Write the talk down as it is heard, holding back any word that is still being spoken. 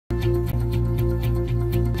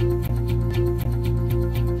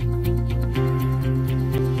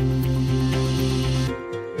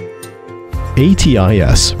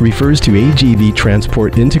ATIS refers to AGV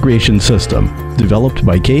Transport Integration System, developed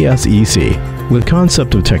by KSEC, with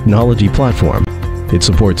concept of technology platform. It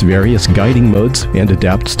supports various guiding modes and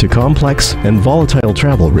adapts to complex and volatile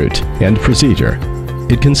travel route and procedure.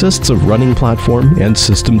 It consists of running platform and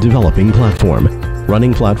system developing platform.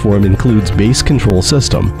 Running platform includes base control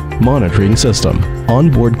system, monitoring system,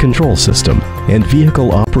 onboard control system, and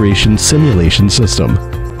vehicle operation simulation system.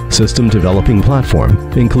 System developing platform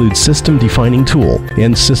includes system defining tool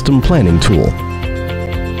and system planning tool.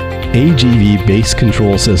 AGV base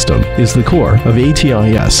control system is the core of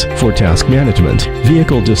ATIS for task management,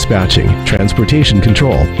 vehicle dispatching, transportation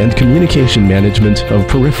control, and communication management of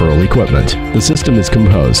peripheral equipment. The system is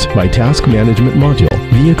composed by task management module,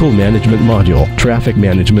 vehicle management module, traffic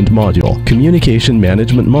management module, communication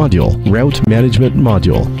management module, route management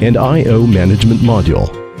module, and I/O management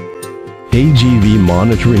module. AGV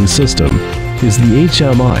monitoring system is the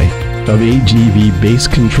HMI of AGV base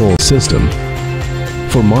control system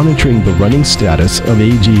for monitoring the running status of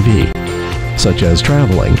AGV, such as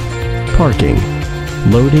traveling, parking,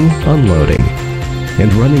 loading, unloading,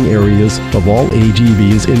 and running areas of all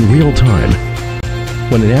AGVs in real time.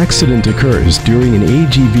 When an accident occurs during an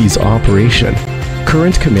AGV's operation,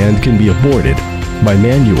 current command can be aborted by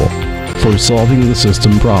manual for solving the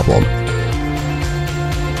system problem.